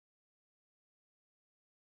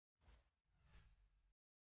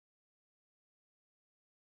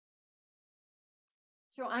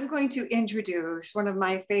So I'm going to introduce one of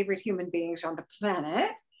my favorite human beings on the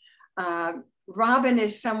planet. Robin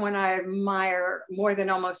is someone I admire more than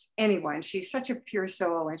almost anyone. She's such a pure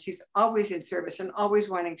soul, and she's always in service and always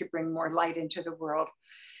wanting to bring more light into the world.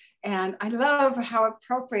 And I love how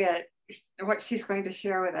appropriate what she's going to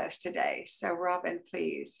share with us today. So Robin,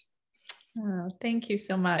 please. Oh, thank you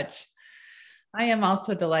so much. I am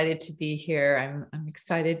also delighted to be here. I'm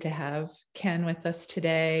excited to have Ken with us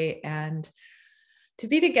today and to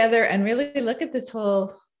be together and really look at this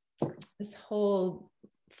whole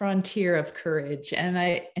frontier of courage.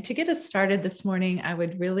 And to get us started this morning, I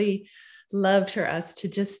would really love for us to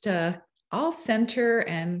just all center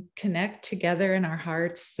and connect together in our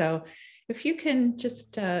hearts. So if you can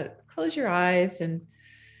just close your eyes and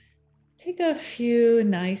take a few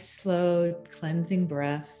nice, slow, cleansing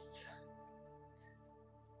breaths.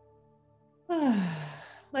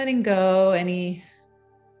 Letting go any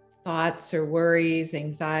thoughts or worries,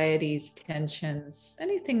 anxieties, tensions,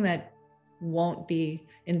 anything that won't be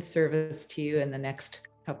in service to you in the next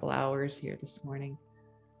couple hours here this morning.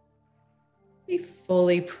 Be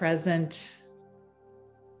fully present.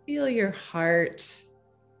 Feel your heart.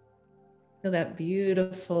 Feel that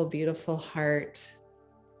beautiful, beautiful heart.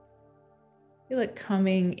 Feel it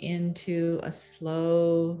coming into a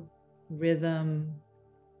slow rhythm.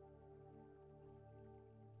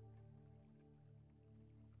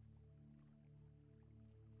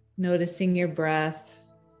 Noticing your breath.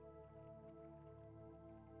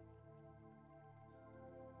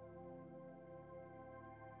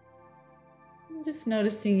 And just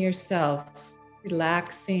noticing yourself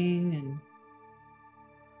relaxing and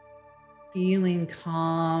feeling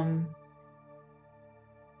calm.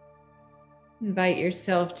 Invite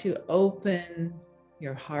yourself to open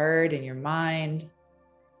your heart and your mind,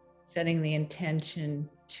 setting the intention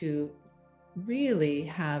to really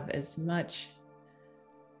have as much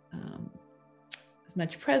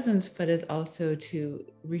presence, but as also to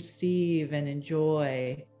receive and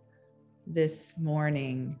enjoy this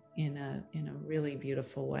morning in a really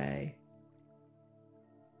beautiful way.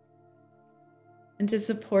 And to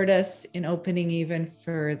support us in opening even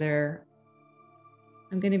further,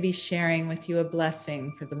 I'm going to be sharing with you a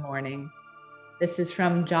blessing for the morning. This is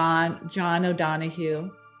from John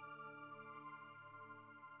O'Donohue.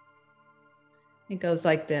 It goes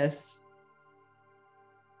like this.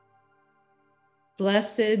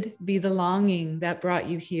 Blessed be the longing that brought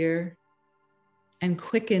you here and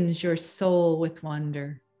quickens your soul with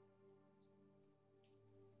wonder.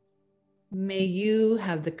 May you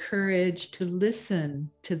have the courage to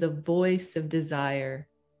listen to the voice of desire.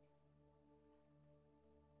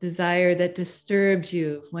 Desire that disturbs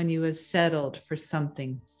you when you have settled for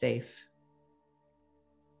something safe.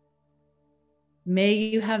 May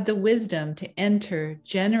you have the wisdom to enter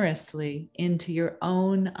generously into your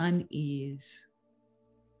own unease,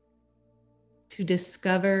 to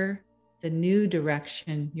discover the new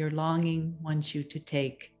direction your longing wants you to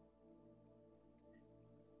take.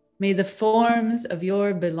 May the forms of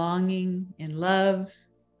your belonging in love,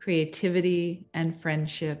 creativity, and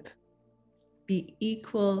friendship be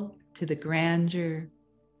equal to the grandeur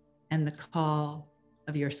and the call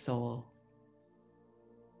of your soul.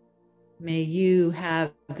 May you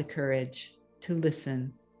have the courage to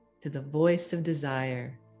listen to the voice of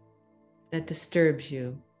desire that disturbs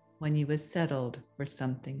you when you have settled for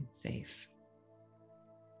something safe.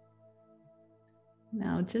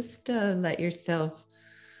 Now just let yourself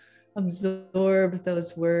absorb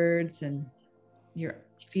those words and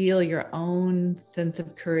feel your own sense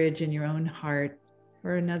of courage in your own heart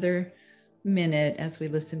for another minute as we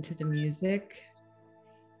listen to the music.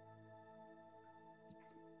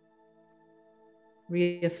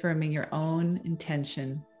 Reaffirming your own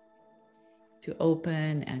intention to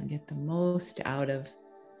open and get the most out of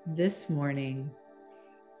this morning,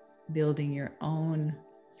 building your own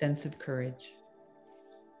sense of courage.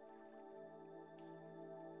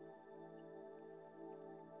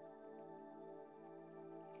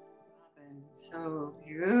 So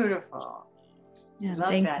beautiful. Yeah,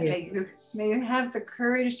 Love that. you. May you have the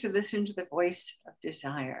courage to listen to the voice of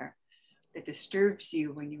desire that disturbs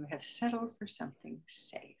you when you have settled for something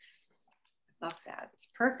safe. Love that. It's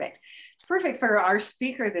perfect. It's perfect for our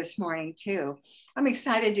speaker this morning, too. I'm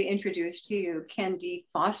excited to introduce to you Ken D.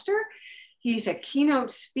 Foster. He's a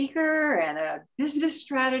keynote speaker and a business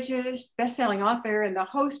strategist, best-selling author, and the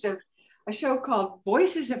host of a show called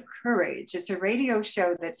Voices of Courage. It's a radio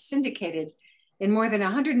show that's syndicated in more than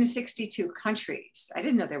 162 countries. I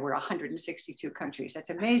didn't know there were 162 countries. That's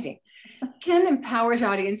amazing. Ken empowers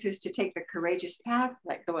audiences to take the courageous path,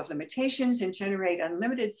 let go of limitations, and generate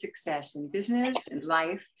unlimited success in business and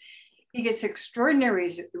life. He gets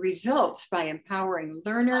extraordinary results by empowering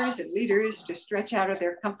learners and leaders to stretch out of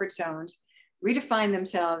their comfort zones, redefine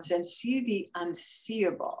themselves, and see the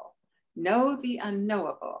unseeable, know the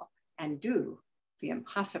unknowable, and do the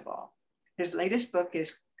impossible. His latest book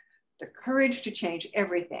is The Courage to Change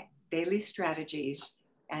Everything, Daily Strategies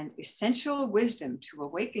and Essential Wisdom to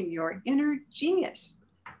Awaken Your Inner Genius.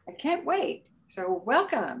 I can't wait. So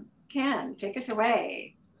welcome, Ken, take us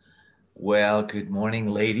away. Well, good morning,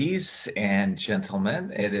 ladies and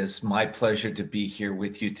gentlemen. It is my pleasure to be here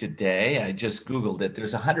with you today. I just Googled it.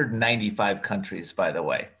 There's 195 countries, by the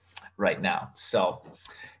way, right now. So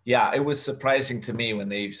yeah, it was surprising to me when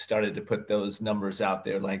they started to put those numbers out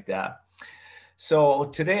there like that. So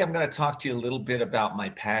today I'm going to talk to you a little bit about my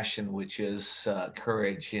passion, which is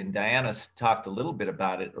courage. And Diana talked a little bit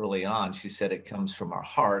about it early on. She said it comes from our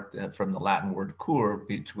heart, from the Latin word cur,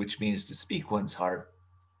 which means to speak one's heart.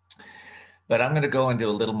 But I'm going to go into a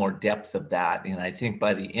little more depth of that. And I think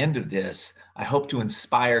by the end of this, I hope to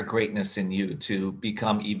inspire greatness in you to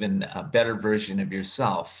become even a better version of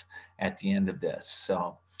yourself at the end of this.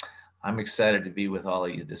 So I'm excited to be with all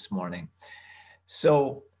of you this morning.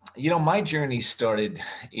 So, you know, my journey started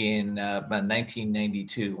in about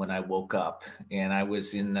 1992 when I woke up, and I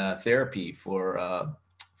was in therapy for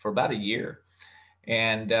about a year.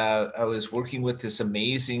 And I was working with this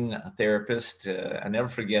amazing therapist. I never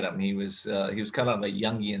forget him. He was kind of a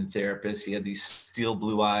Jungian therapist. He had these steel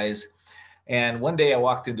blue eyes. And one day I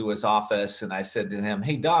walked into his office and I said to him,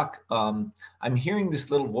 "Hey, Doc, I'm hearing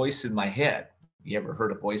this little voice in my head." You ever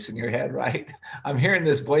heard a voice in your head, right? I'm hearing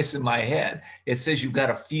this voice in my head. It says you've got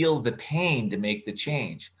to feel the pain to make the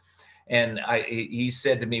change. And he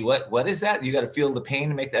said to me, "What is that? You got to feel the pain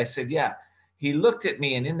to make that?" I said, "Yeah." He looked at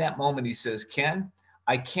me, and in that moment, he says, "Ken,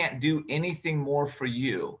 I can't do anything more for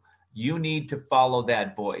you. You need to follow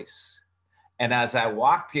that voice." And as I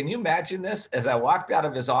walked, can you imagine this? As I walked out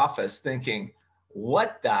of his office thinking,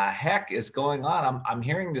 what the heck is going on? I'm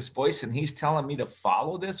hearing this voice and he's telling me to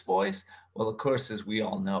follow this voice. Well, of course, as we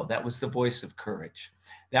all know, that was the voice of courage.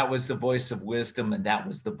 That was the voice of wisdom, and that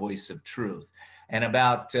was the voice of truth. And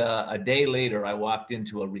about a day later, I walked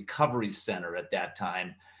into a recovery center at that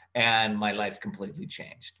time, and my life completely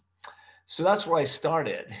changed. So that's where I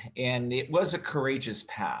started, and it was a courageous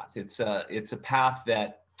path. It's a path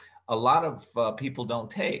that a lot of people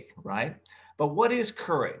don't take, right? But what is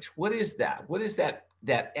courage? What is that? What is that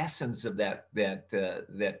essence of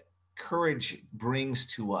that courage brings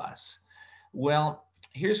to us? Well,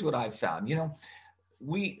 here's what I've found. You know,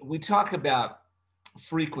 we talk about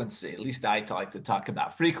frequency. At least I like to talk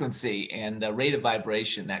about frequency and the rate of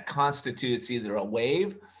vibration that constitutes either a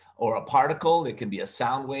wave or a particle. It can be a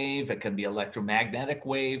sound wave. It can be electromagnetic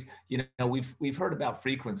wave. You know, we've heard about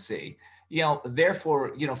frequency. You know,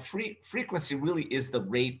 therefore, you know, frequency really is the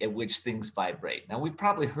rate at which things vibrate. Now, we've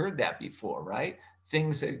probably heard that before, right?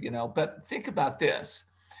 Things that, you know, but think about this.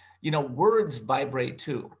 You know, words vibrate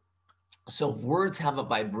too. So words have a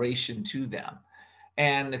vibration to them.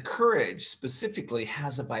 And the courage specifically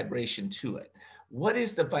has a vibration to it. What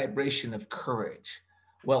is the vibration of courage?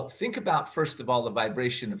 Well, think about, first of all, the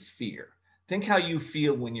vibration of fear. Think how you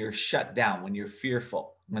feel when you're shut down, when you're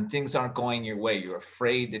fearful, when things aren't going your way. You're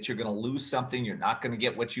afraid that you're going to lose something. You're not going to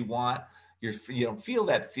get what you want. You don't feel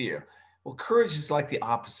that fear. Well, courage is like the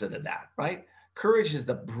opposite of that, right? Courage is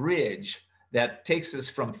the bridge that takes us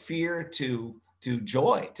from fear to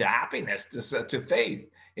joy, to happiness, to faith.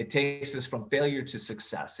 It takes us from failure to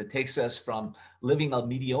success. It takes us from living a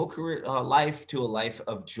mediocre life to a life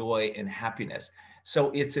of joy and happiness.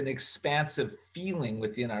 So it's an expansive feeling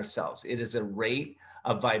within ourselves. It is a rate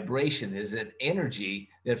of vibration. It is an energy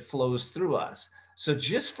that flows through us. So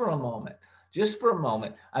just for a moment,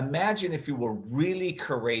 imagine if you were really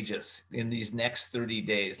courageous in these next 30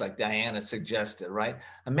 days, like Diana suggested, right?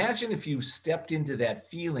 Imagine if you stepped into that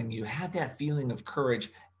feeling, you had that feeling of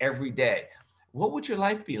courage every day. What would your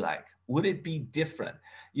life be like? Would it be different?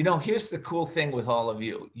 You know, here's the cool thing with all of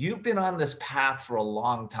you. You've been on this path for a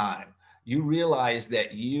long time. You realize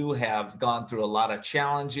that you have gone through a lot of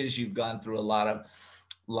challenges. You've gone through a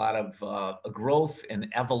lot of growth and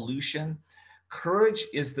evolution. Courage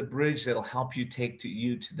is the bridge that'll help you take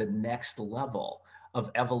you to the next level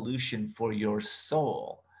of evolution for your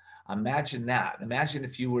soul. Imagine that. Imagine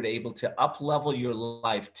if you were able to up-level your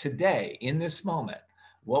life today, in this moment.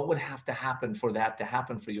 What would have to happen for that to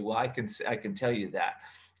happen for you? Well, I can tell you that.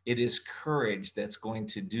 It is courage that's going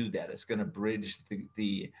to do that. It's going to bridge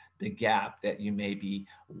the gap that you may be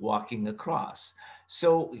walking across.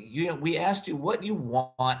 So, we asked you what you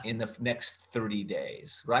want in the next 30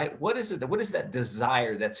 days, right? What is it? What is that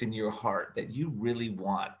desire that's in your heart that you really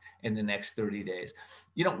want in the next 30 days?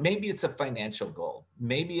 Maybe it's a financial goal.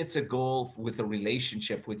 Maybe it's a goal with a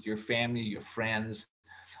relationship with your family, your friends.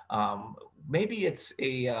 Maybe it's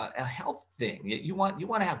a health thing. You want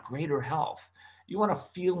to have greater health. You want to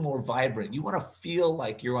feel more vibrant. You want to feel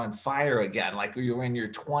like you're on fire again, like you're in your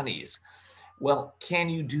 20s. Well, can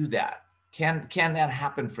you do that? Can that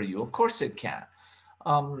happen for you? Of course it can.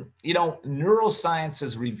 Neuroscience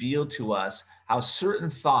has revealed to us how certain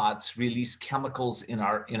thoughts release chemicals in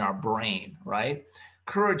our brain, right?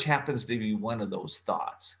 Courage happens to be one of those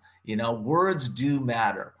thoughts. Words do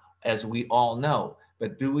matter, as we all know,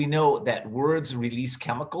 but do we know that words release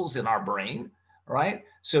chemicals in our brain? Right?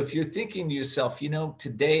 So if you're thinking to yourself,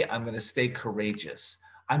 today I'm going to stay courageous.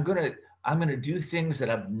 I'm going to do things that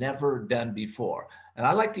I've never done before. And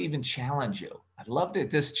I'd like to even challenge you. I'd love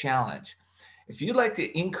this challenge. If you'd like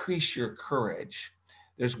to increase your courage,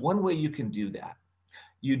 there's one way you can do that.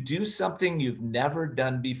 You do something you've never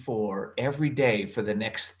done before every day for the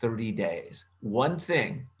next 30 days. One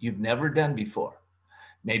thing you've never done before.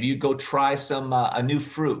 Maybe you go try a new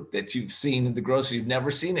fruit that you've seen in the grocery. You've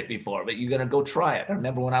never seen it before, but you're going to go try it. I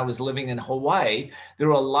remember when I was living in Hawaii, there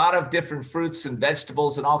were a lot of different fruits and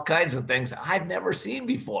vegetables and all kinds of things I'd never seen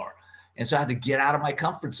before. And so I had to get out of my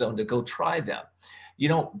comfort zone to go try them.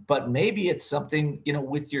 But maybe it's something,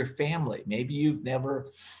 with your family. Maybe you've never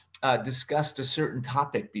discussed a certain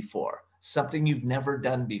topic before, something you've never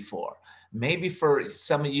done before. Maybe for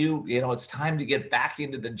some of you, it's time to get back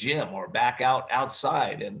into the gym or back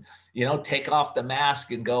outside and, take off the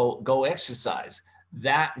mask and go exercise.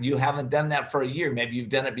 That you haven't done that for a year. Maybe you've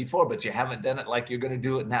done it before, but you haven't done it like you're going to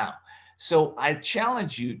do it now. So I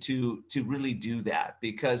challenge you to really do that,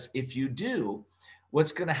 because if you do,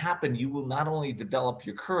 what's going to happen, you will not only develop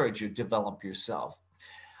your courage, you develop yourself.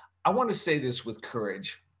 I want to say this with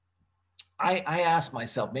courage. I ask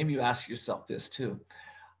myself, maybe you ask yourself this too.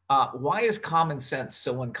 Why is common sense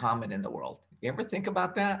so uncommon in the world? You ever think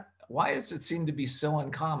about that? Why does it seem to be so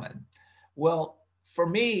uncommon? Well, for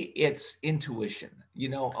me, it's intuition.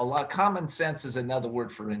 Common sense is another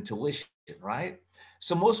word for intuition, right?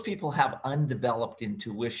 So most people have undeveloped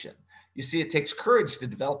intuition. You see, it takes courage to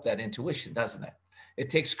develop that intuition, doesn't it? It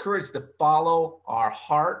takes courage to follow our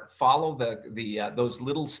heart, follow those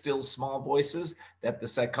little, still, small voices that the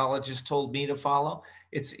psychologist told me to follow.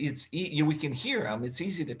 We can hear them. It's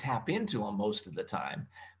easy to tap into them most of the time,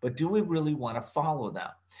 but do we really want to follow them?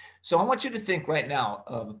 So I want you to think right now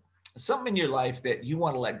of something in your life that you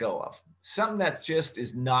want to let go of, something that just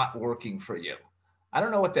is not working for you. I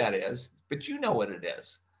don't know what that is, but you know what it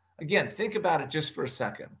is. Again, think about it just for a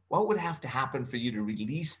second. What would have to happen for you to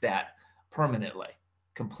release that permanently,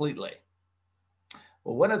 completely?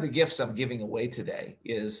 Well, one of the gifts I'm giving away today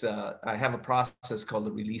is I have a process called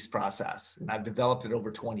the release process, and I've developed it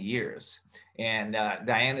over 20 years. And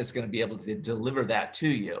Diana is going to be able to deliver that to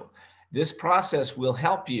you. This process will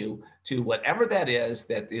help you to whatever that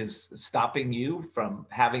is stopping you from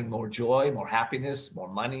having more joy, more happiness, more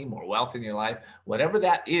money, more wealth in your life. Whatever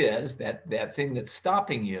that is, that thing that's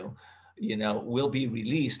stopping you, will be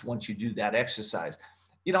released once you do that exercise.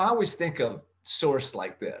 I always think of source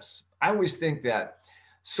like this. I always think that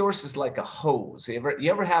source is like a hose. You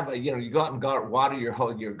ever have you go out and water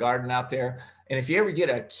your garden out there, and if you ever get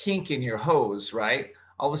a kink in your hose, right,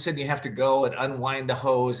 all of a sudden you have to go and unwind the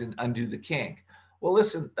hose and undo the kink. Well,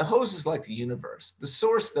 listen, the hose is like the universe. The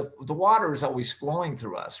source, the water is always flowing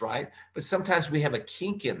through us, right? But sometimes we have a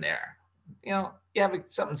kink in there.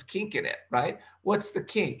 Something's kink in it, right? What's the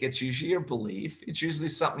kink? It's usually your belief. It's usually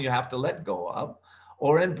something you have to let go of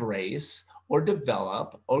or embrace or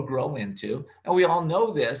develop or grow into. And we all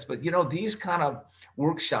know this, but these kind of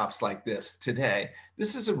workshops like this today,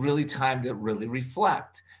 this is a really time to really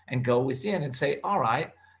reflect and go within and say, all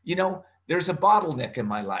right, there's a bottleneck in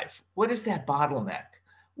my life. What is that bottleneck?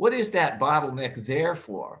 What is that bottleneck there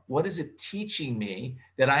for? What is it teaching me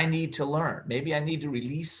that I need to learn? Maybe I need to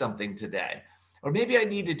release something today. Or maybe I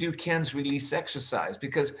need to do Ken's release exercise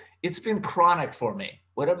because it's been chronic for me.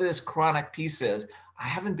 Whatever this chronic piece is, I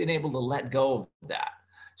haven't been able to let go of that.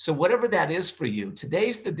 So whatever that is for you,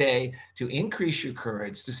 today's the day to increase your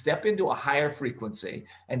courage, to step into a higher frequency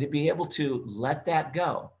and to be able to let that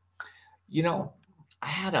go. I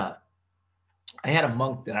had a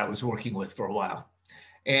monk that I was working with for a while,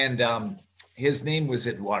 and his name was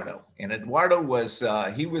Eduardo. And Eduardo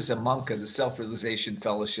he was a monk of the Self-Realization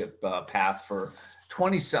Fellowship path for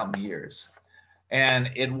 20-some years.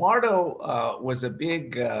 And Eduardo was a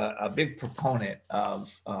big proponent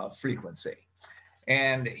of frequency.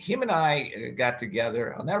 And him and I got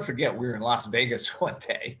together. I'll never forget, we were in Las Vegas one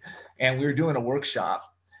day and we were doing a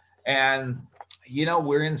workshop. And you know,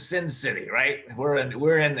 we're in Sin City, right? We're in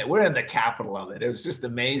the capital of it. It was just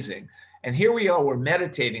amazing. And here we are, we're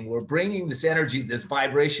meditating, we're bringing this energy, this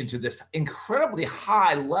vibration to this incredibly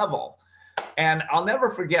high level. And I'll never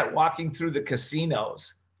forget walking through the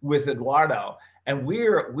casinos with Eduardo, and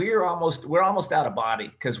we're almost out of body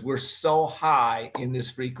because we're so high in this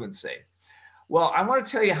frequency. Well, I want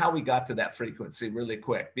to tell you how we got to that frequency really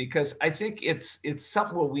quick, because I think it's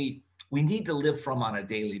something where we need to live from on a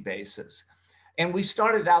daily basis. And we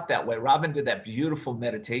started out that way. Robin did that beautiful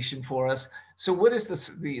meditation for us. So what is this?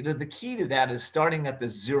 The key to that is starting at the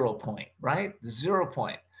 0 point, right? The 0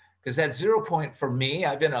 point. Because that 0 point for me,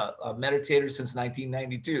 I've been a meditator since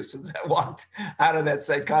 1992, since I walked out of that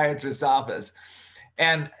psychiatrist's office.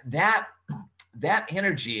 And that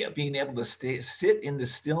energy of being able to sit in the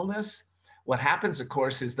stillness, what happens, of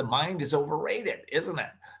course, is the mind is overrated, isn't it?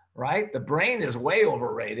 Right? The brain is way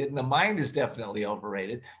overrated and the mind is definitely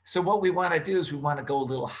overrated. So what we want to do is we want to go a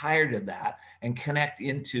little higher to that and connect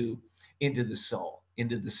into the soul,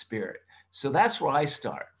 into the spirit. So that's where I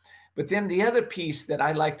start. But then the other piece that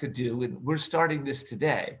I like to do, and we're starting this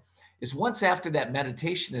today, is once after that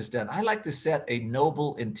meditation is done, I like to set a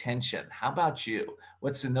noble intention. How about you?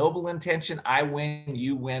 What's the noble intention? I win,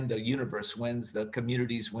 you win, the universe wins, the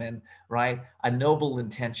communities win, right? A noble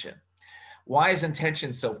intention. Why is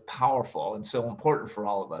intention so powerful and so important for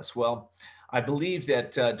all of us? Well, I believe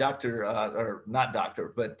that Lynn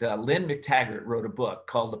McTaggart wrote a book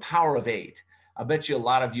called The Power of Eight. I bet you a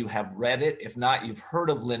lot of you have read it. If not, you've heard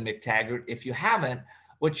of Lynn McTaggart. If you haven't,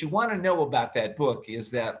 what you want to know about that book is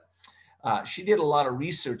that she did a lot of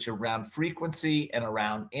research around frequency and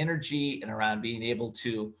around energy and around being able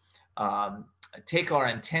to take our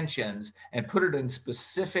intentions and put it in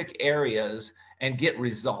specific areas and get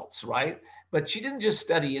results, right? But she didn't just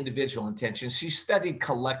study individual intentions, she studied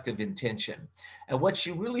collective intention. And what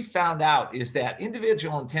she really found out is that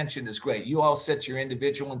individual intention is great. You all set your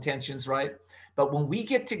individual intentions, right? But when we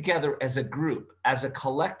get together as a group, as a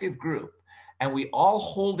collective group, and we all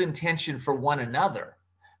hold intention for one another,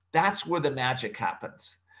 that's where the magic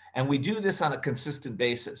happens. And we do this on a consistent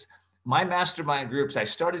basis. My mastermind groups, I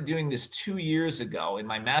started doing this 2 years ago in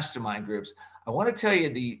my mastermind groups. I want to tell you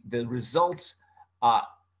the results. I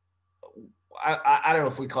don't know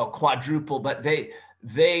if we call it quadruple, but they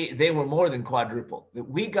were more than quadruple.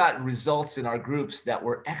 We got results in our groups that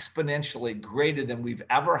were exponentially greater than we've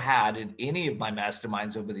ever had in any of my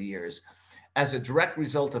masterminds over the years, as a direct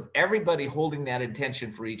result of everybody holding that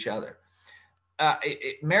intention for each other.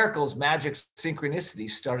 Miracles, magic,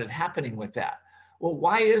 synchronicities started happening with that. Well,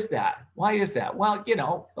 why is that? Why is that? Well, you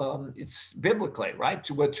know, it's biblically, right?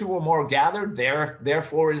 Where two or more gathered,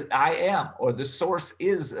 therefore I am, or the source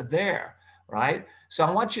is there, right? So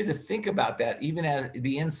I want you to think about that, even as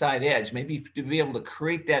the inside edge, maybe to be able to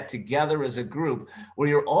create that together as a group where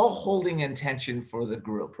you're all holding intention for the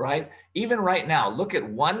group, right? Even right now, look at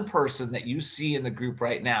one person that you see in the group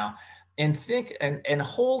right now and think and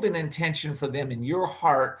hold an intention for them in your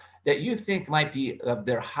heart that you think might be of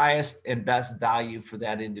their highest and best value for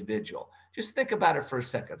that individual. Just think about it for a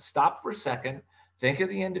second. Stop for a second. Think of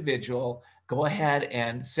the individual. Go ahead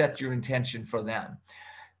and set your intention for them.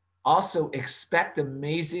 Also, expect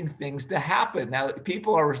amazing things to happen. Now,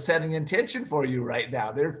 people are setting intention for you right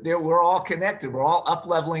now. We're all connected. We're all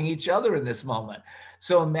up-leveling each other in this moment.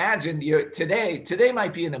 So imagine today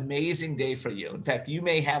might be an amazing day for you. In fact, you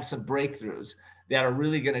may have some breakthroughs that are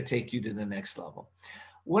really going to take you to the next level.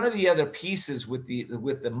 One of the other pieces with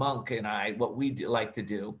the monk and I, what we like to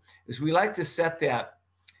do is we like to set that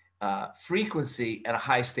frequency at a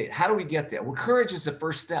high state. How do we get there? Well, courage is the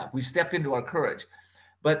first step. We step into our courage.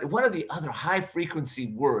 But one of the other high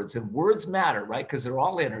frequency words, and words matter, right? Because they're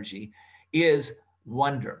all energy, is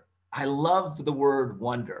wonder. I love the word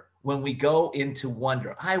wonder. When we go into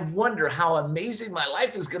wonder, I wonder how amazing my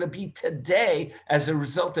life is going to be today as a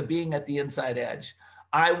result of being at the inside edge.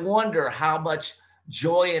 I wonder how much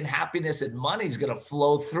joy and happiness and money is going to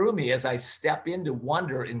flow through me as I step into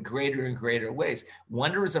wonder in greater and greater ways.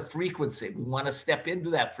 Wonder is a frequency. We want to step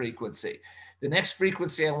into that frequency. The next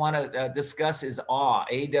frequency I want to discuss is awe,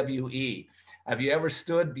 A-W-E. Have you ever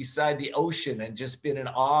stood beside the ocean and just been in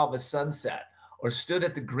awe of a sunset, or stood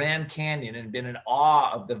at the Grand Canyon and been in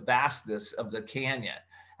awe of the vastness of the canyon?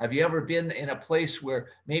 Have you ever been in a place where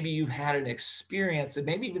maybe you've had an experience, and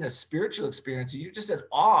maybe even a spiritual experience, and you're just in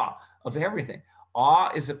awe of everything?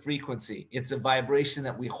 Awe is a frequency. It's a vibration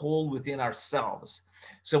that we hold within ourselves.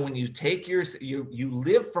 So when you take you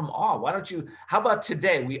live from awe. Why don't you, how about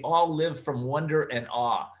today? We all live from wonder and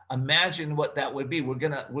awe. Imagine what that would be. We're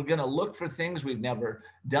gonna look for things we've never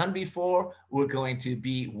done before. We're going to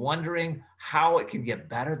be wondering how it can get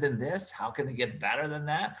better than this. How can it get better than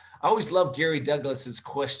that? I always love Gary Douglas's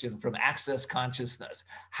question from Access Consciousness.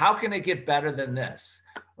 How can it get better than this?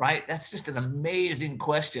 Right? That's just an amazing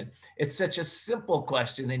question. It's such a simple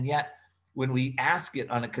question, and yet when we ask it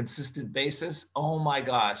on a consistent basis, oh my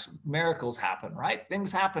gosh, miracles happen, right?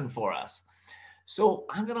 Things happen for us. So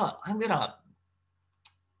I'm gonna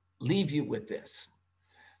leave you with this.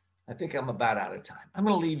 I think I'm about out of time. I'm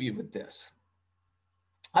gonna leave you with this.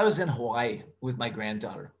 I was in Hawaii with my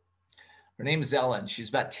granddaughter. Her name is Ella, and she's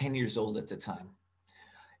about 10 years old at the time.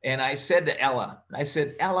 And I said to Ella,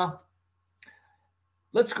 Ella,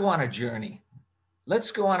 let's go on a journey.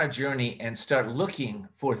 Let's go on a journey and start looking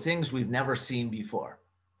for things we've never seen before.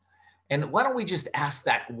 And why don't we just ask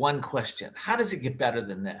that one question? How does it get better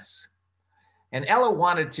than this? And Ella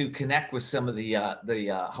wanted to connect with some of the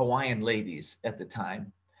Hawaiian ladies at the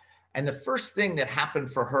time. And the first thing that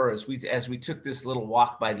happened for her as we took this little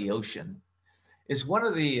walk by the ocean is one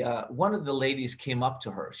of the ladies came up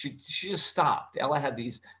to her. She just stopped. Ella had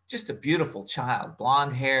just a beautiful child,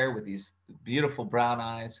 blonde hair with these beautiful brown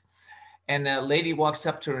eyes. And a lady walks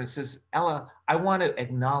up to her and says, Ella, I want to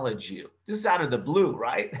acknowledge you. This is out of the blue,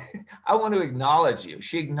 right? I want to acknowledge you.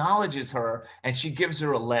 She acknowledges her and she gives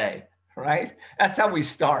her a lei, right? That's how we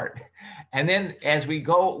start. And then as we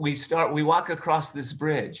go, we walk across this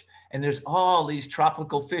bridge and there's all these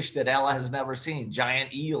tropical fish that Ella has never seen,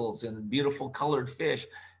 giant eels and beautiful colored fish.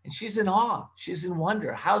 And she's in awe. She's in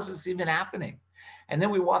wonder. How's this even happening? And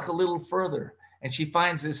then we walk a little further and she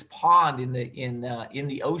finds this pond in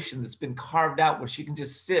the ocean that's been carved out where she can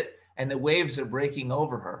just sit and the waves are breaking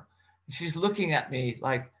over her. And she's looking at me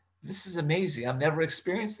like, this is amazing. I've never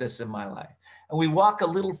experienced this in my life. And we walk a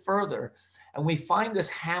little further and we find this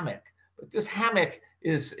hammock. But this hammock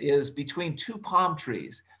is between two palm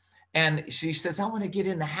trees. And she says, I want to get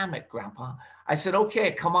in the hammock, Grandpa. I said,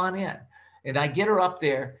 okay, come on in. And I get her up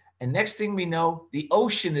there. And next thing we know, the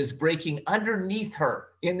ocean is breaking underneath her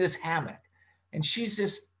in this hammock. And she's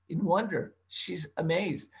just in wonder. She's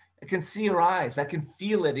amazed. I can see her eyes. I can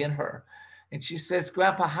feel it in her. And she says,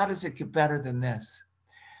 Grandpa, how does it get better than this?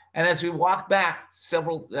 And as we walk back,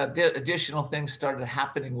 several additional things started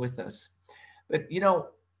happening with us. But,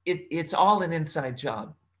 it's all an inside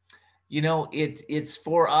job. It's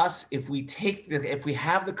for us if we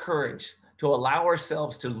have the courage to allow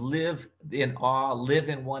ourselves to live in awe, live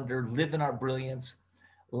in wonder, live in our brilliance,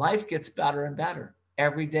 life gets better and better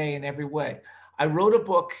every day in every way. I wrote a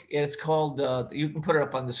book. It's called, you can put it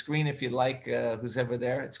up on the screen if you'd like, who's ever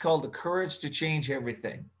there. It's called The Courage to Change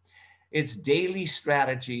Everything. It's daily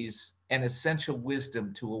strategies and essential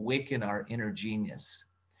wisdom to awaken our inner genius.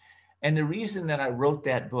 And the reason that I wrote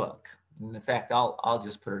that book, and in fact, I'll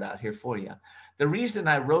just put it out here for you. The reason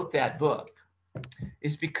I wrote that book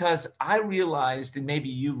is because I realized, and maybe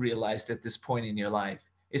you realized at this point in your life,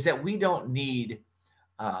 is that we don't need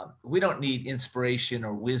inspiration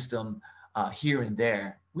or wisdom here and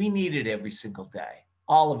there. We need it every single day.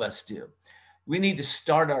 All of us do. We need to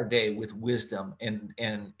start our day with wisdom and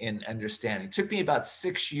understanding. It took me about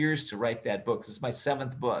 6 years to write that book. This is my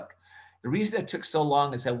 7th book. The reason it took so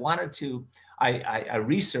long is I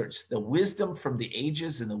researched the wisdom from the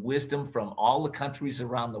ages and the wisdom from all the countries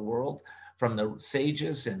around the world, from the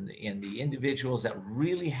sages and the individuals that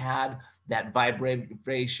really had that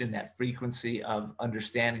vibration, that frequency of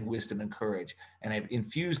understanding, wisdom, and courage. And I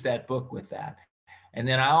infused that book with that. And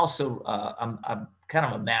then I also, I'm kind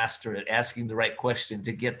of a master at asking the right question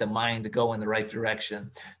to get the mind to go in the right direction.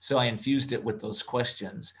 So I infused it with those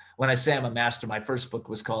questions. When I say I'm a master, my first book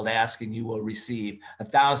was called Ask and You Will Receive,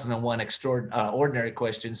 1,001 ordinary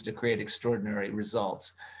questions to create extraordinary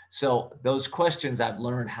results. So those questions, I've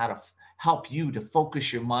learned how to help you to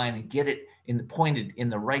focus your mind and get it pointed in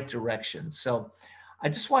the right direction. So I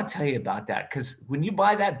just want to tell you about that, because when you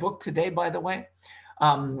buy that book today, by the way,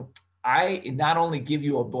 I not only give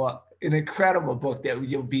you a book, an incredible book that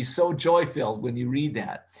you'll be so joy-filled when you read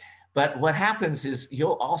that, but what happens is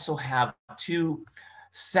you'll also have 2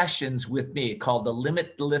 sessions with me called the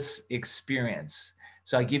Limitless Experience.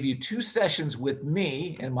 So I give you 2 sessions with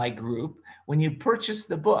me and my group when you purchase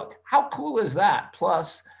the book. How cool is that?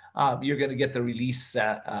 Plus, you're going to get the release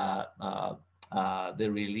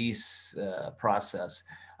process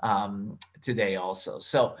today also.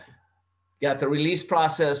 So got the release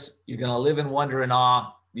process. You're going to live in wonder and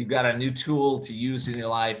awe. You've got a new tool to use in your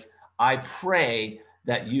life. I pray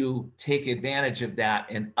that you take advantage of that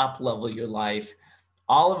and up-level your life.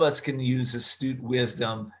 All of us can use astute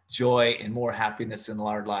wisdom, joy, and more happiness in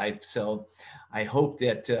our life. So I hope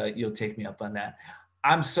that you'll take me up on that.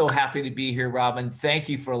 I'm so happy to be here, Robin. Thank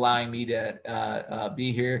you for allowing me to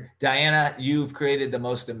be here. Diana, you've created the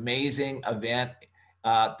most amazing event.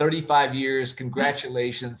 35 years.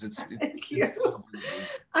 Congratulations. Thank you.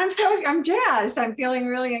 I'm jazzed. I'm feeling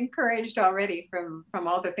really encouraged already from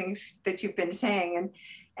all the things that you've been saying.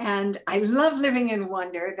 And I love living in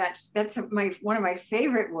wonder. That's one of my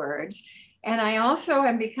favorite words. And I also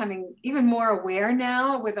am becoming even more aware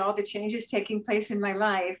now with all the changes taking place in my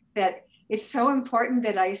life that it's so important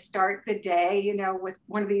that I start the day, with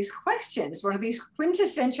one of these questions, one of these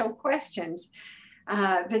quintessential questions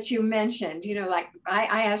that you mentioned. Like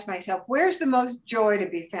I ask myself, where's the most joy to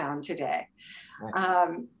be found today?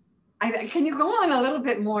 Can you go on a little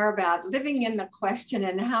bit more about living in the question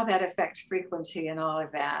and how that affects frequency and all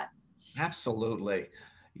of that? Absolutely.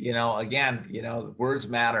 Again, words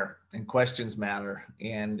matter and questions matter.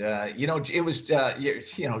 And, it was,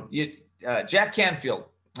 Jack Canfield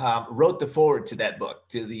wrote the foreword to that book,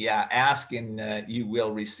 to the Ask and You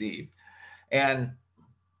Will Receive. And,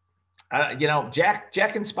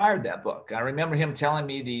 Jack inspired that book. I remember him telling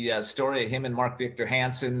me the story of him and Mark Victor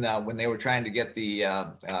Hansen when they were trying to get the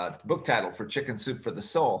book title for Chicken Soup for the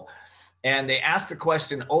Soul. And they asked the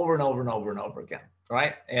question over and over and over and over again,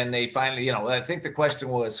 right? And they finally, I think the question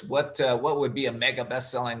was, what would be a mega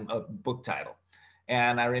best-selling book title?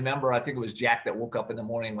 And I remember, I think it was Jack that woke up in the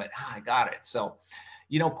morning and went, I got it. So,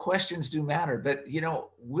 questions do matter, but,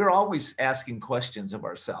 we're always asking questions of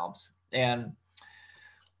ourselves. And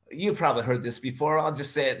you've probably heard this before. I'll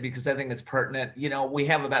just say it because I think it's pertinent. We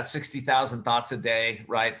have about 60,000 thoughts a day,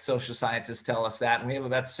 right? Social scientists tell us that. And we have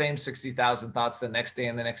about the same 60,000 thoughts the next day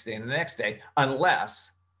and the next day and the next day,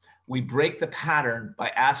 unless we break the pattern by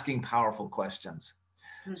asking powerful questions.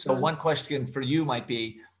 Mm-hmm. So one question for you might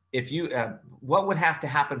be, what would have to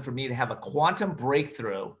happen for me to have a quantum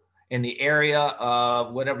breakthrough in the area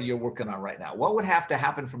of whatever you're working on right now? What would have to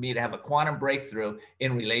happen for me to have a quantum breakthrough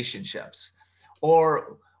in relationships?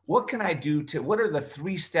 Or what can I do what are the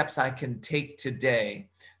 3 steps I can take today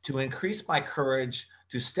to increase my courage,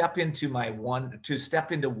 to step into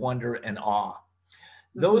wonder and awe?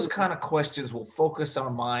 Those kind of questions will focus our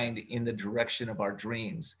mind in the direction of our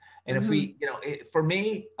dreams. And if we, for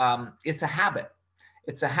me, it's a habit.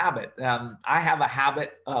 It's a habit. I have a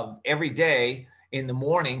habit of every day in the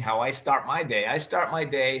morning, how I start my day. I start my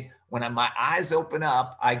day when my eyes open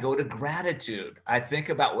up, I go to gratitude. I think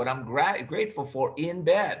about what I'm grateful for in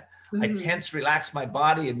bed. I tense, relax my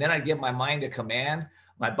body, and then I give my mind a command.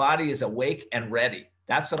 My body is awake and ready.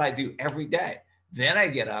 That's what I do every day. Then I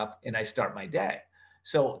get up and I start my day.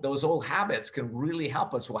 So those old habits can really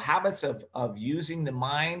help us. Well, habits of using the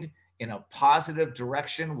mind in a positive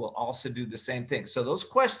direction will also do the same thing. So those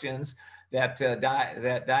questions that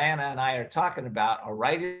Diana and I are talking about are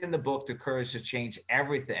right in the book, The Courage to Change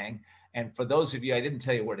Everything. And for those of you, I didn't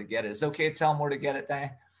tell you where to get it. Is it okay to tell them where to get it,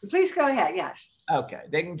 Diana? Please go ahead, yes. Okay,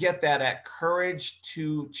 they can get that at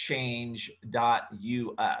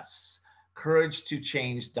couragetochange.us.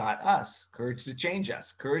 couragetochange.us. Courage to change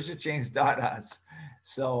us. couragetochange.us.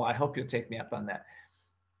 So I hope you'll take me up on that.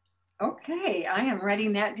 Okay, I am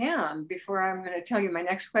writing that down before I'm going to tell you my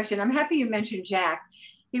next question. I'm happy you mentioned Jack.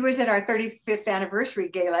 He was at our 35th anniversary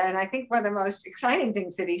gala, and I think one of the most exciting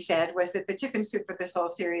things that he said was that the Chicken Soup for the Soul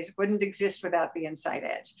series wouldn't exist without the Inside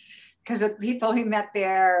Edge, because of the people he met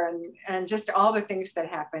there and just all the things that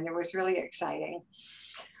happened. It was really exciting.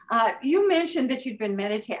 You mentioned that you'd been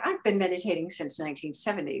meditating. I've been meditating since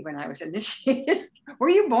 1970 when I was initiated. Were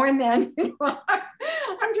you born then?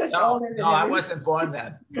 I'm just older than you. No, I wasn't born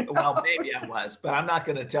then. Well, maybe I was, but I'm not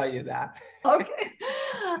going to tell you that. Okay.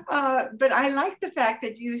 But I like the fact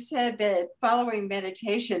that you said that following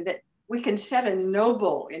meditation, that we can set a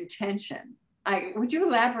noble intention. Would you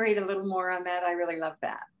elaborate a little more on that? I really love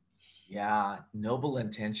that. Yeah, noble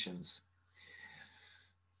intentions.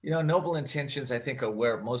 Noble intentions, I think, are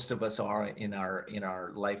where most of us are in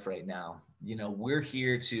our life right now. We're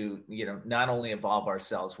here to, not only evolve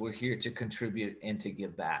ourselves, we're here to contribute and to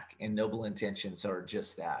give back. And noble intentions are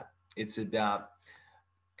just that. It's about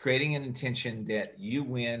creating an intention that you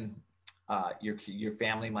win, your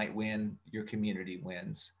family might win, your community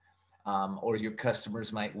wins, or your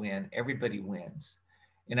customers might win. Everybody wins.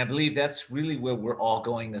 And I believe that's really where we're all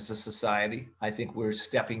going as a society. I think we're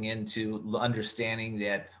stepping into understanding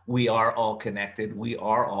that we are all connected. We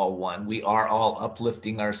are all one. We are all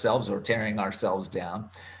uplifting ourselves or tearing ourselves down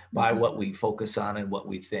by what we focus on and what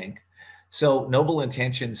we think. So noble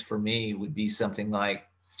intentions for me would be something like,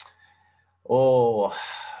 Oh,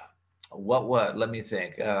 what? Let me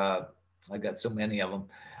think. I got so many of them.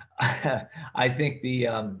 I think the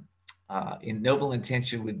in noble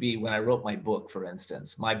intention would be when I wrote my book, for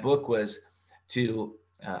instance. My book was to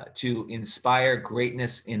inspire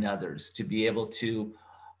greatness in others, to be able to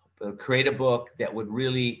create a book that would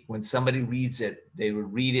really, when somebody reads it, they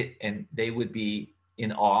would read it and they would be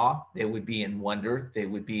in awe, they would be in wonder, they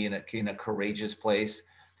would be in a courageous place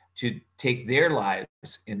to take their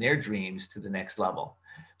lives and their dreams to the next level.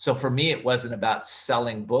 So for me, it wasn't about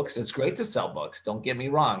selling books. It's great to sell books. Don't get me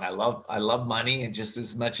wrong. I love money, and just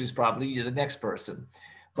as much as probably the next person.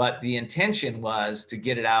 But the intention was to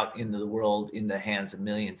get it out into the world in the hands of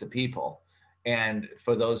millions of people, and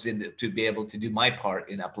for those to be able to do my part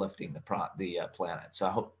in uplifting the planet. So I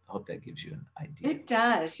hope that gives you an idea. It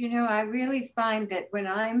does. You know, I really find that when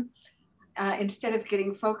I'm instead of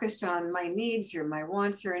getting focused on my needs or my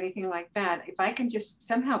wants or anything like that, if I can just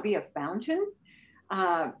somehow be a fountain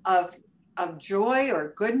of joy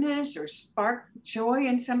or goodness or spark joy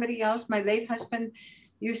in somebody else. My late husband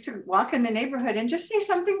used to walk in the neighborhood and just say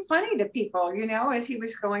something funny to people, you know, as he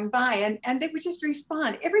was going by, and they would just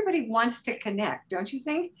respond. Everybody wants to connect, don't you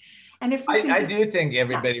think? And if we I do think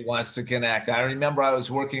everybody wants to connect. I remember I was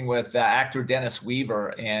working with actor Dennis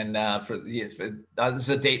Weaver, and this is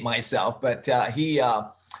a date myself, but he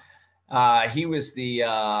was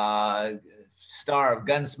the star of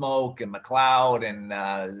Gunsmoke and McCloud, and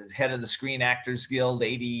head of the Screen Actors Guild,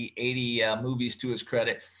 80 movies to his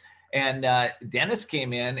credit. And Dennis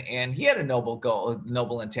came in, and he had a noble goal,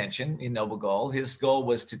 noble intention, a noble goal. His goal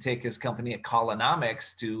was to take his company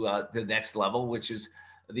Ecolonomics to the next level, which is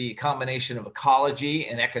the combination of ecology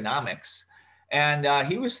and economics. And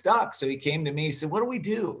he was stuck. So he came to me, he said, what do we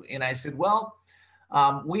do? And I said, well,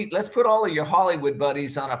 let's put all of your Hollywood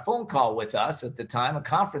buddies on a phone call with us at the time, a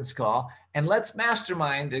conference call, and let's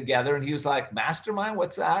mastermind together. And he was like, mastermind,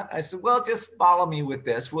 what's that? I said, well, just follow me with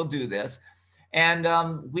this. We'll do this. And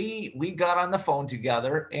we got on the phone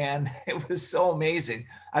together, and it was so amazing.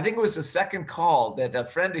 I think it was the second call that a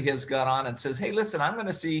friend of his got on and says, hey, listen, I'm going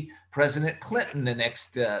to see President Clinton the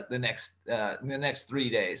next 3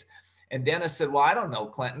 days. And Dennis said, well, I don't know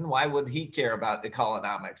Clinton. Why would he care about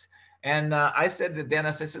economics? And I said to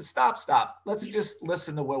Dennis, I said, stop. Let's just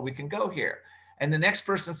listen to where we can go here. And the next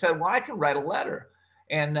person said, well, I can write a letter.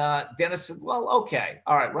 And Dennis said, well, okay,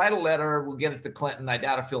 all right, write a letter. We'll get it to Clinton. I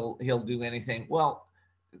doubt if he'll do anything. Well,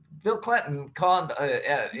 Bill Clinton called,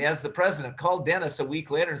 as the president, called Dennis a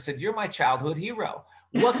week later and said, you're my childhood hero.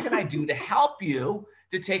 What can I do to help you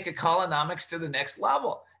to take economics to the next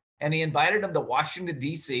level? And he invited him to Washington,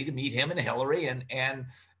 D.C. to meet him and Hillary and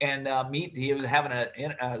meet. He was having an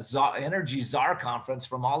energy czar conference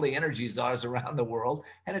from all the energy czars around the world.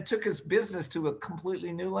 And it took his business to a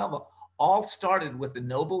completely new level. All started with a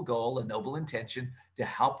noble goal, a noble intention to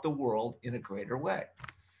help the world in a greater way.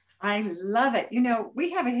 I love it. You know,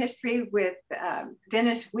 we have a history with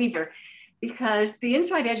Dennis Weaver because the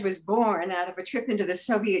Inside Edge was born out of a trip into the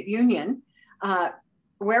Soviet Union,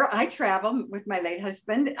 where I traveled with my late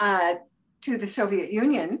husband to the Soviet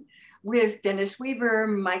Union with Dennis Weaver,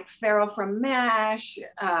 Mike Farrell from MASH,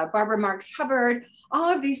 Barbara Marx Hubbard,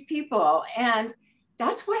 all of these people. And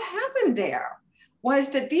that's what happened there,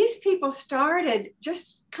 was that these people started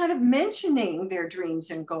just kind of mentioning their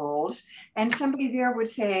dreams and goals. And somebody there would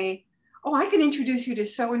say, oh, I can introduce you to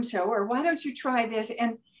so-and-so, or why don't you try this?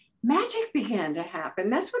 And magic began to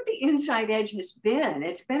happen. That's what the Inside Edge has been.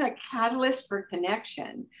 It's been a catalyst for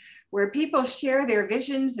connection, where people share their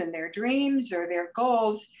visions and their dreams or their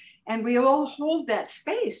goals. And we all hold that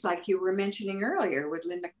space, like you were mentioning earlier with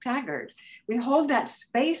Lynn McTaggart. We hold that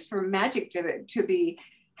space for magic to be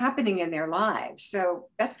happening in their lives. So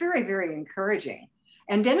that's very, very encouraging.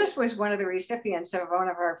 And Dennis was one of the recipients of one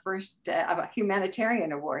of our first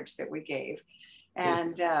humanitarian awards that we gave.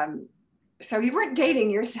 And so you weren't dating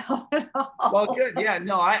yourself at all. Well, good. Yeah,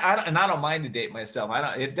 no, I don't mind to date myself.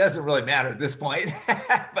 It doesn't really matter at this point.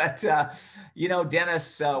 But you know,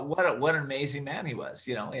 Dennis, what an amazing man he was.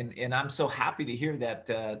 You know, and I'm so happy to hear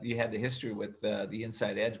that you had the history with the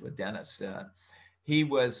Inside Edge with Dennis. He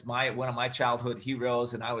was one of my childhood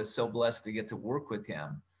heroes, and I was so blessed to get to work with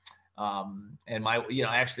him. And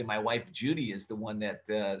actually my wife, Judy, is the one that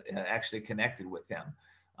actually connected with him.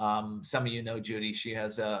 Some of you know Judy. She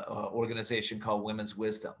has a organization called Women's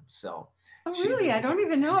Wisdom. So, oh, really? I don't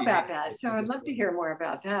even know about that. So I'd love to hear more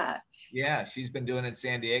about that. Yeah, she's been doing in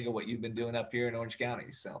San Diego what you've been doing up here in Orange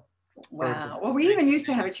County. So, wow. Well, we even used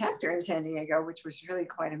to have a chapter in San Diego, which was really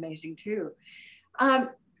quite amazing too.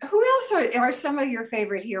 Who else are some of your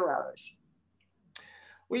favorite heroes?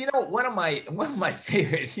 Well, you know, one of my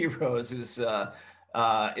favorite heroes is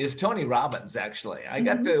is Tony Robbins, actually. I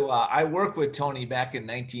got to, I worked with Tony back in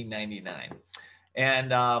 1999.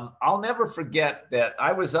 And I'll never forget that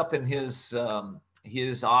I was up in his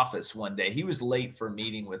office one day. He was late for a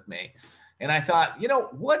meeting with me. And I thought, you know,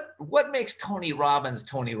 what makes Tony Robbins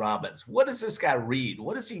Tony Robbins? What does this guy read?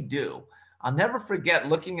 What does he do? I'll never forget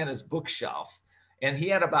looking at his bookshelf. And he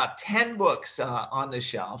had about 10 books on the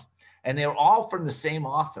shelf, and they were all from the same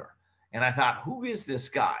author. And I thought, who is this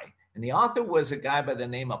guy? And the author was a guy by the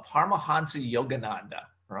name of Paramahansa Yogananda,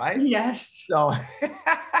 right? Yes. So,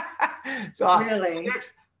 Really?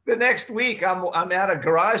 the next week, I'm at a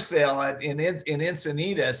garage sale in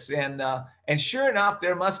Encinitas, and sure enough,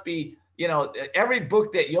 there must be, you know, every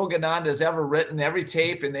book that Yogananda's ever written, every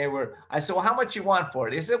tape, and I said, well, how much you want for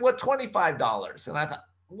it? He said, well, $25. And I thought,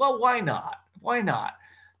 well, why not? Why not?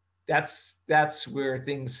 That's where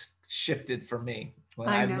things shifted for me when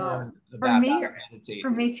I learned about meditating.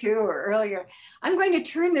 For me too, or earlier. I'm going to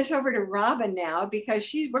turn this over to Robin now, because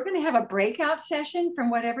we're going to have a breakout session from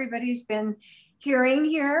what everybody's been hearing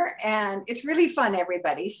here, and it's really fun,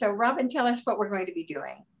 everybody. So Robin, tell us what we're going to be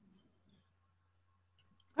doing.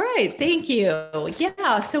 All right, thank you.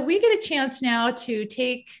 Yeah, so we get a chance now to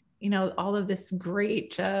take, you know, all of this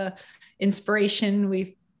great inspiration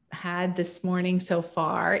we've had this morning so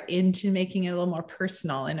far into making it a little more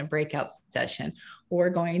personal in a breakout session. We're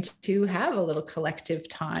going to have a little collective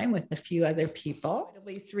time with a few other people. It'll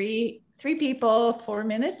be three people, 4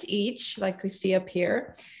 minutes each, like we see up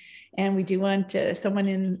here. And we do want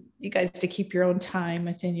you guys to keep your own time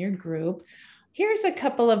within your group. Here's a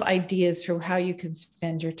couple of ideas for how you can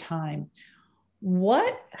spend your time.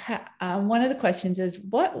 One of the questions is,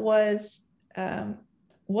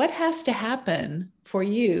 what has to happen for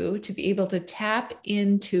you to be able to tap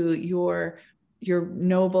into your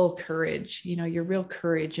noble courage, you know, your real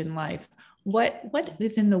courage in life? What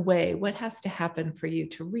is in the way? What has to happen for you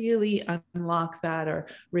to really unlock that, or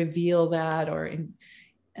reveal that, or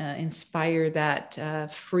inspire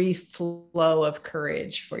that free flow of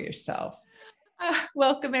courage for yourself?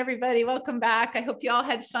 Welcome, everybody. Welcome back. I hope you all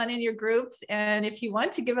had fun in your groups. And if you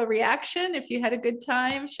want to give a reaction, if you had a good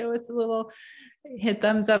time, show us a little, hit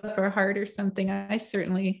thumbs up or heart or something. I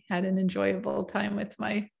certainly had an enjoyable time with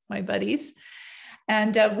my buddies.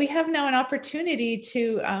 And we have now an opportunity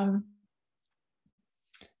to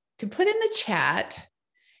put in the chat,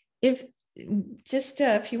 if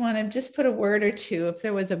you want to just put a word or two, if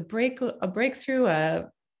there was a breakthrough,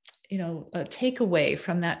 a takeaway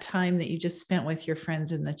from that time that you just spent with your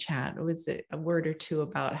friends in the chat. Was it a word or two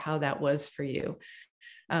about how that was for you?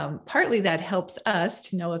 Partly that helps us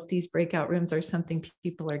to know if these breakout rooms are something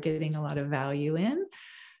people are getting a lot of value in,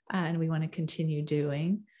 and we want to continue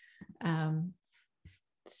doing.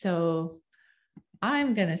 So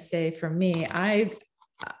I'm going to say, for me,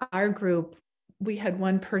 our group, we had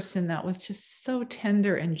one person that was just so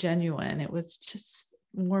tender and genuine. It was just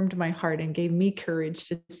warmed my heart and gave me courage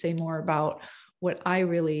to say more about what I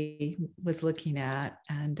really was looking at.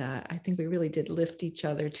 And I think we really did lift each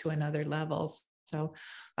other to another level. So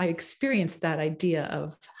I experienced that idea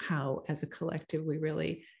of how, as a collective, we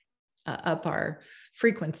really up our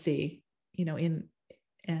frequency, you know,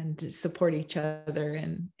 and support each other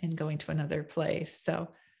and going to another place. So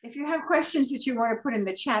if you have questions that you want to put in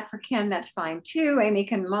the chat for Ken, that's fine too. Amy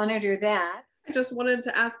can monitor that. I just wanted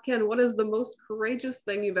to ask Ken, what is the most courageous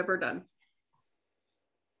thing you've ever done?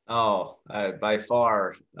 Oh, by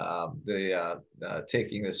far,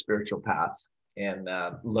 taking the spiritual path and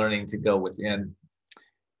learning to go within.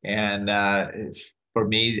 And for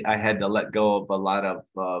me, I had to let go of a lot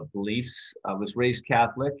of beliefs. I was raised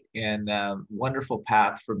Catholic, and wonderful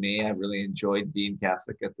path for me. I really enjoyed being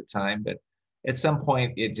Catholic at the time, but at some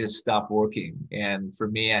point it just stopped working. And for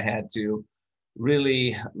me, I had to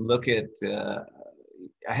really look at,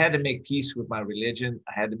 I had to make peace with my religion.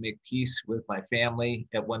 I had to make peace with my family.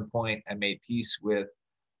 At one point, I made peace with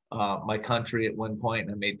my country. At one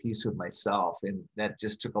point, I made peace with myself. And that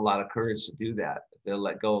just took a lot of courage to do that, to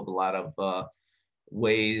let go of a lot of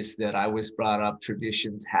ways that I was brought up,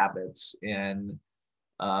 traditions, habits. And,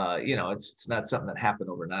 it's not something that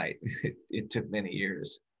happened overnight. It took many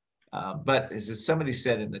years. But as somebody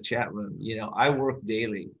said in the chat room, I work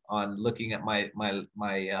daily on looking at my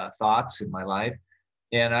thoughts in my life.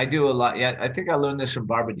 And I do a lot. Yeah, I think I learned this from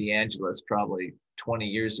Barbara DeAngelis probably 20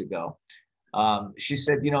 years ago. She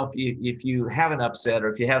said, if you have an upset,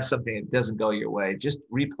 or if you have something that doesn't go your way, just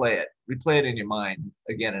replay it in your mind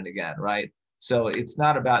again and again, right? So it's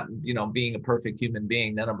not about, being a perfect human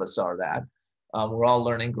being. None of us are that. We're all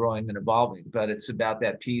learning, growing, and evolving, but it's about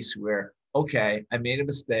that piece where, okay, I made a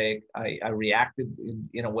mistake. I reacted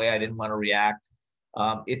in a way I didn't want to react.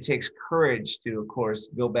 It takes courage to, of course,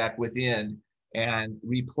 go back within and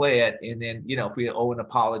replay it. And then, if we owe an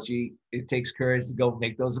apology, it takes courage to go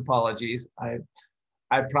make those apologies. I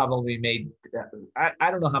probably made,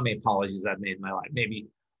 I don't know how many apologies I've made in my life, maybe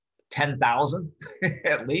 10,000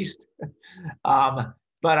 at least.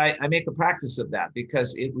 But I make a practice of that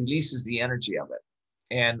because it releases the energy of it.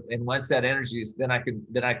 And once that energy is, then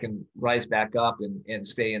I can rise back up and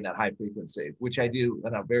stay in that high frequency, which I do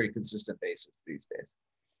on a very consistent basis these days.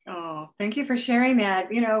 Oh, thank you for sharing that.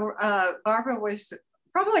 Barbara was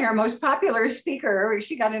probably our most popular speaker.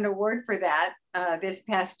 She got an award for that this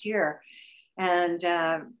past year. And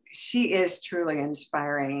she is truly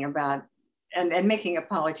inspiring about and making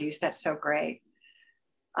apologies. That's so great.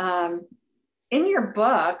 In your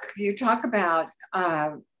book, you talk about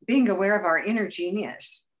being aware of our inner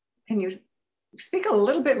genius. Can you speak a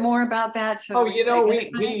little bit more about that? So we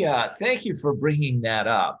thank you for bringing that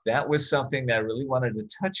up. That was something that I really wanted to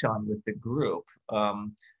touch on with the group.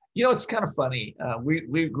 It's kind of funny.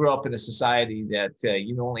 We grew up in a society that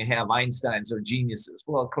you only have Einsteins or geniuses.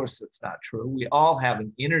 Well, of course, that's not true. We all have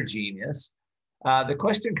an inner genius. The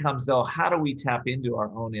question comes, though, how do we tap into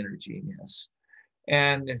our own inner genius?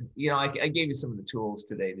 And, I gave you some of the tools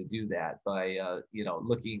today to do that by,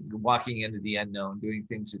 walking into the unknown, doing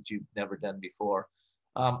things that you've never done before.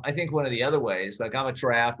 I think one of the other ways, like I'm a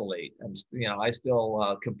triathlete, I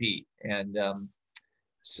still compete. And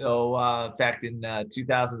so in fact, in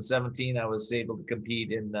 2017, I was able to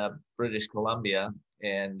compete in British Columbia.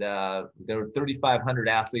 And there were 3,500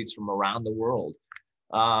 athletes from around the world.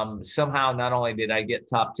 Somehow, not only did I get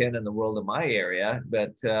top 10 in the world in my area,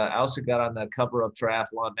 but I also got on the cover of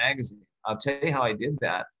Triathlon magazine. I'll tell you how I did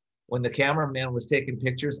that. When the cameraman was taking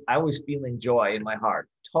pictures, I was feeling joy in my heart,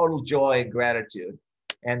 total joy and gratitude.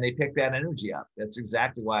 And they picked that energy up. That's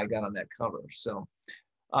exactly why I got on that cover. So,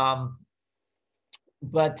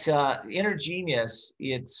 but inner genius,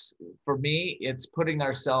 for me, it's putting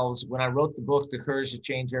ourselves, when I wrote the book, The Courage to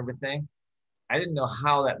Change Everything, I didn't know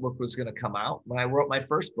how that book was going to come out. When I wrote my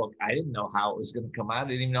first book, I didn't know how it was going to come out. I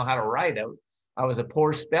didn't even know how to write it. I was a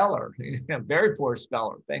poor speller, a very poor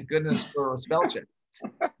speller. Thank goodness for a spell check.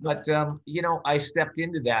 But, I stepped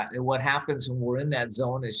into that. And what happens when we're in that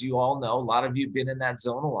zone, as you all know, a lot of you have been in that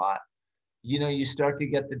zone a lot. You start to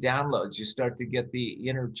get the downloads. You start to get the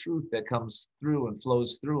inner truth that comes through and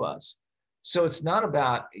flows through us. So it's not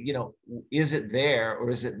about, is it there or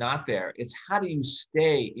is it not there? It's how do you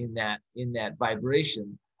stay in that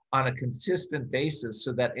vibration on a consistent basis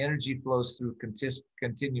so that energy flows through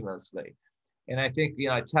continuously. And I think,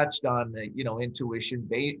 I touched on, intuition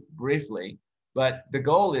briefly, but the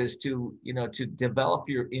goal is to develop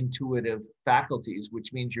your intuitive faculties,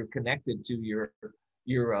 which means you're connected to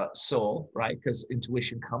your soul, right? Because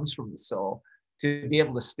intuition comes from the soul. To be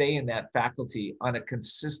able to stay in that faculty on a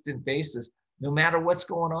consistent basis, no matter what's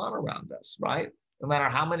going on around us, right? No matter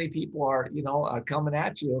how many people are coming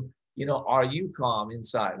at you, are you calm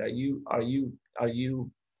inside? Are you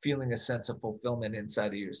feeling a sense of fulfillment inside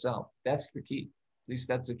of yourself? That's the key. At least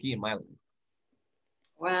that's the key in my life.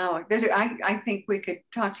 Wow, I think we could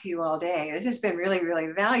talk to you all day. This has been really, really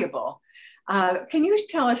valuable. Can you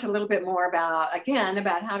tell us a little bit more about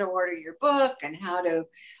how to order your book and how to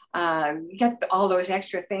get all those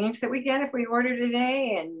extra things that we get if we order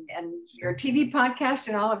today, and your TV podcast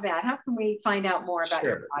and all of that? How can we find out more about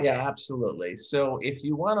your project? Yeah, absolutely. So if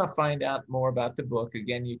you want to find out more about the book,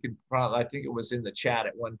 again, you can probably, I think it was in the chat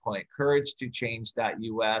at one point,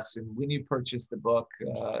 couragetochange.us. And when you purchase the book,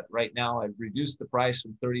 right now I've reduced the price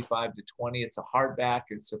from $35 to $20. It's a hardback.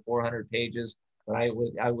 It's 400 pages. But I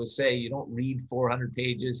would say you don't read 400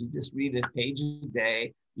 pages. You just read a page a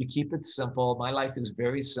day. You keep it simple. My life is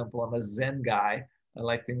very simple. I'm a Zen guy. I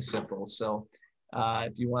like things simple. So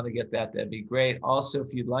if you want to get that, that'd be great. Also,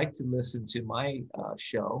 if you'd like to listen to my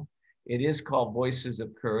show, it is called Voices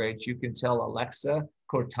of Courage. You can tell Alexa,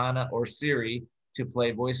 Cortana, or Siri to play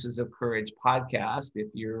Voices of Courage podcast if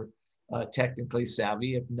you're technically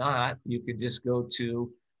savvy. If not, you can just go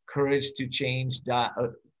to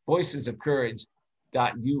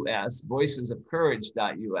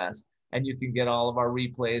voicesofcourage.us, and you can get all of our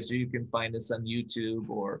replays, or you can find us on YouTube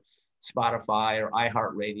or Spotify or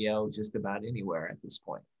iHeartRadio, just about anywhere at this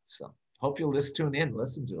point. So hope you'll tune in,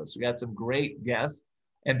 listen to us. We got some great guests.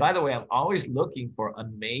 And by the way, I'm always looking for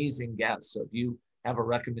amazing guests. So if you have a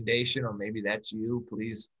recommendation, or maybe that's you,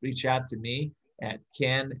 please reach out to me at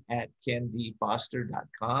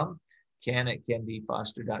ken@kendfoster.com,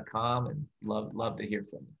 ken@kendfoster.com, and love to hear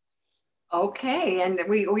from you. Okay, and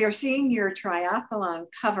we are seeing your triathlon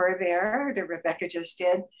cover there that Rebecca just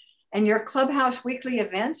did, and your Clubhouse weekly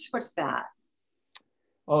events. What's that?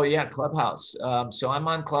 Oh yeah, Clubhouse. So I'm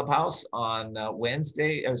on Clubhouse on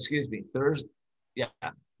Wednesday, Thursday. Yeah,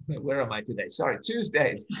 where am I today? Sorry,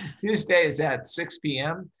 Tuesdays. Tuesdays at 6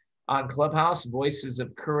 p.m. on Clubhouse, Voices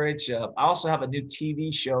of Courage. I also have a new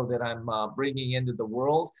TV show that I'm bringing into the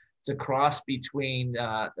world. It's a cross between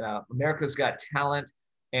America's Got Talent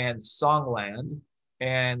and Songland.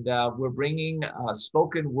 And we're bringing a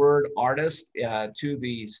spoken word artist to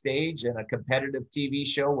the stage in a competitive TV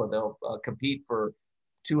show where they'll compete for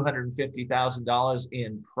 $250,000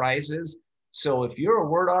 in prizes. So if you're a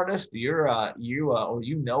word artist, or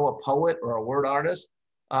you know a poet or a word artist,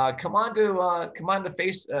 come on to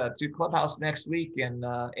Clubhouse next week and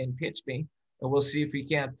pitch me, and we'll see if we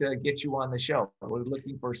can't get you on the show. We're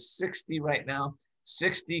looking for 60 right now,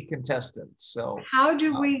 60 contestants. So how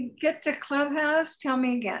do we get to Clubhouse? Tell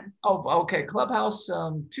me again. Oh, okay. Clubhouse,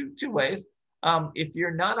 two ways. If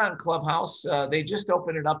you're not on Clubhouse, they just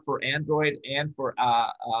open it up for Android and for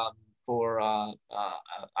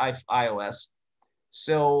iOS.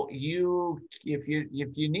 So if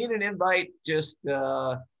you need an invite, just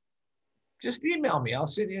email me. I'll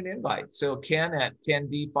send you an invite. So Ken at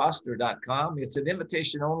kendfoster.com. It's an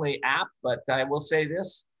invitation only app, but I will say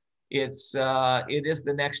this. It is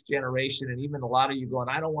the next generation, and even a lot of you going,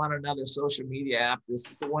 I don't want another social media app.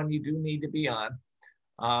 This is the one you do need to be on.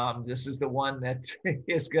 This is the one that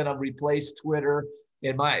is going to replace Twitter.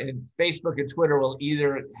 And Facebook and Twitter will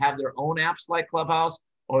either have their own apps like Clubhouse,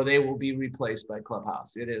 or they will be replaced by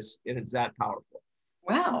Clubhouse. It is that powerful.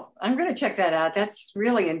 Wow, I'm going to check that out. That's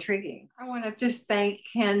really intriguing. I want to just thank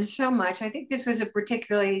Ken so much. I think this was a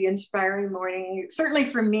particularly inspiring morning, certainly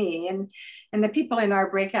for me, and the people in our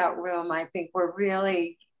breakout room. I think were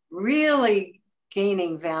really, really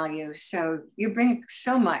gaining value. So you bring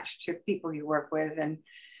so much to people you work with, and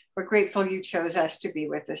we're grateful you chose us to be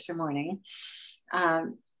with us this morning.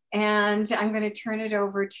 And I'm going to turn it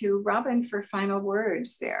over to Robin for final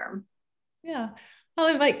words there. Yeah. I'll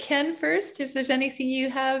invite Ken first. If there's anything you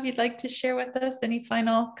have you'd like to share with us, any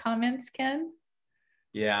final comments, Ken?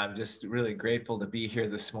 Yeah, I'm just really grateful to be here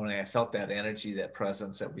this morning. I felt that energy, that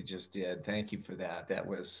presence that we just did. Thank you for that. That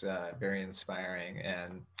was very inspiring.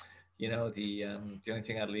 And the only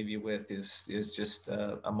thing I'd leave you with is just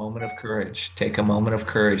a moment of courage. Take a moment of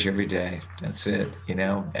courage every day. That's it.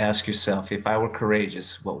 Ask yourself, if I were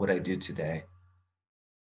courageous, what would I do today?